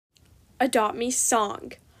Adopt Me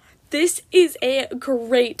song. This is a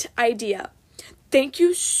great idea. Thank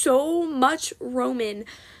you so much, Roman,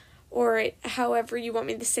 or however you want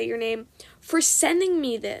me to say your name, for sending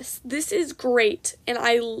me this. This is great. And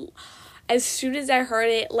as soon as I heard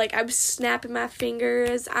it, like, I was snapping my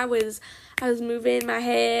fingers. I was moving my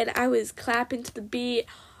head. I was clapping to the beat.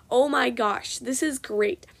 Oh my gosh, this is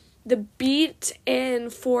great. The beat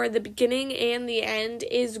and for the beginning and the end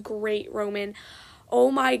is great, Roman.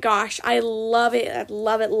 Oh my gosh, I love it. I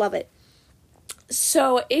love it, love it.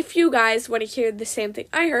 So if you guys want to hear the same thing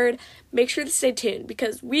I heard, make sure to stay tuned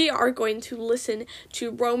because we are going to listen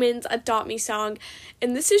to Roman's Adopt Me song.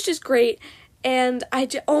 And this is just great. And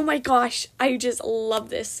oh my gosh, I just love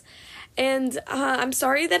this. And I'm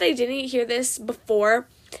sorry that I didn't hear this before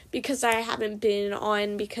because I haven't been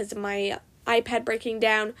on because of my iPad breaking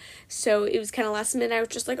down. So it was kind of last minute. I was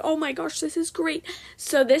just like, oh my gosh, this is great.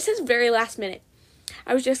 So this is very last minute.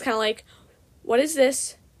 I was just kind of like, what is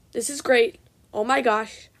this? This is great. Oh my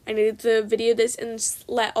gosh, I needed to video this and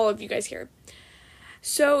let all of you guys hear.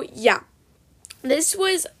 So, yeah, this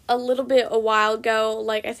was a while ago,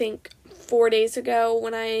 like I think 4 days ago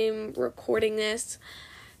when I'm recording this.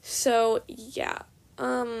 So, yeah.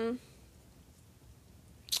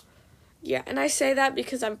 Yeah, and I say that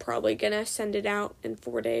because I'm probably going to send it out in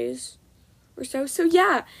 4 days or so. So,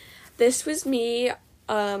 yeah, this was me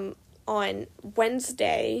on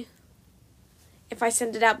Wednesday. If I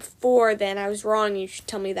send it out before, then I was wrong. You should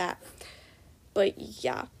tell me that. But,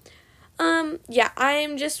 yeah. Yeah,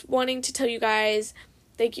 I'm just wanting to tell you guys,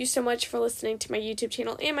 thank you so much for listening to my YouTube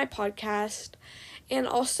channel and my podcast. And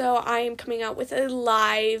also, I am coming out with a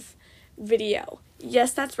live video.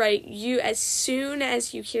 Yes, that's right. As soon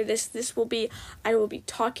as you hear this, I will be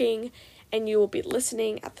talking and you will be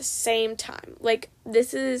listening at the same time. Like,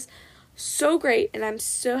 this is so great, and I'm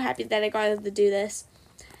so happy that I got to do this.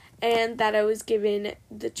 And that I was given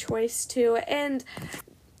the choice to. And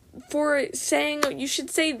for saying, you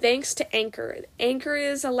should say thanks to Anchor. Anchor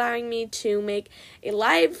is allowing me to make a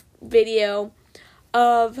live video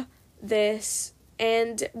of this.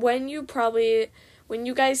 And when you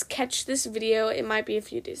guys catch this video, it might be a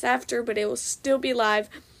few days after, but it will still be live.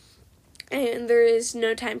 And there is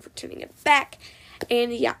no time for turning it back.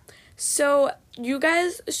 And yeah. So, you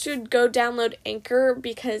guys should go download Anchor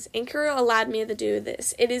because Anchor allowed me to do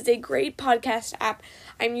this. It is a great podcast app.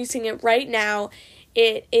 I'm using it right now.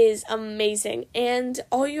 It is amazing. And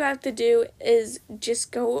all you have to do is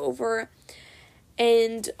just go over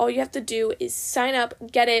and all you have to do is sign up,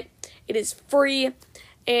 get it. It is free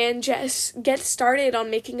and just get started on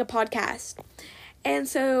making a podcast. And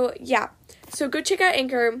so, yeah. So, go check out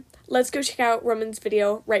Anchor. Let's go check out Roman's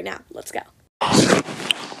video right now. Let's go.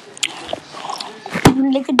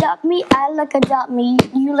 You like adopt me, I like adopt me.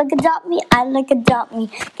 You like adopt me, I like adopt me.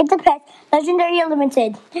 Get the pet, legendary or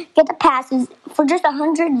limited. Get the passes for just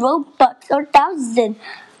 100 Robux or 1,000.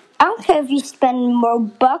 I don't care if you spend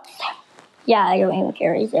Robux. Yeah, I don't even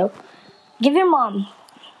care. So, give your mom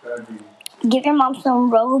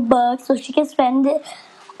some Robux so she can spend it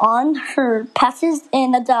on her passes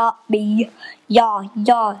and adopt me. Yeah.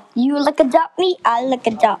 You like adopt me, I like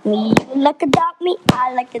adopt me. You like adopt me,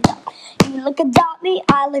 I like adopt me. You like adopt me,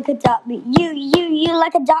 I like adopt me. You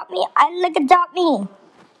like adopt me, I like adopt me.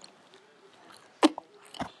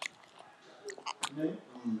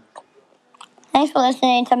 Thanks for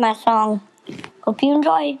listening to my song. Hope you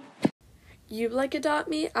enjoy. You like Adopt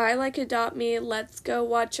Me, I like Adopt Me. Let's go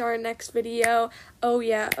watch our next video. Oh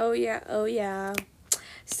yeah.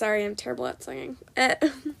 Sorry, I'm terrible at singing.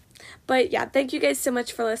 But yeah, thank you guys so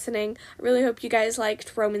much for listening. I really hope you guys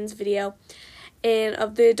liked Roman's video and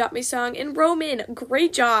of the Adopt Me song. And Roman,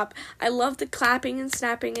 great job. I love the clapping and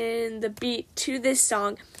snapping and the beat to this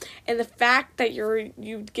song. And the fact that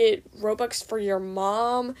you get Robux for your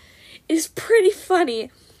mom is pretty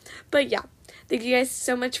funny. But yeah, thank you guys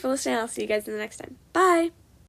so much for listening. I'll see you guys in the next time. Bye.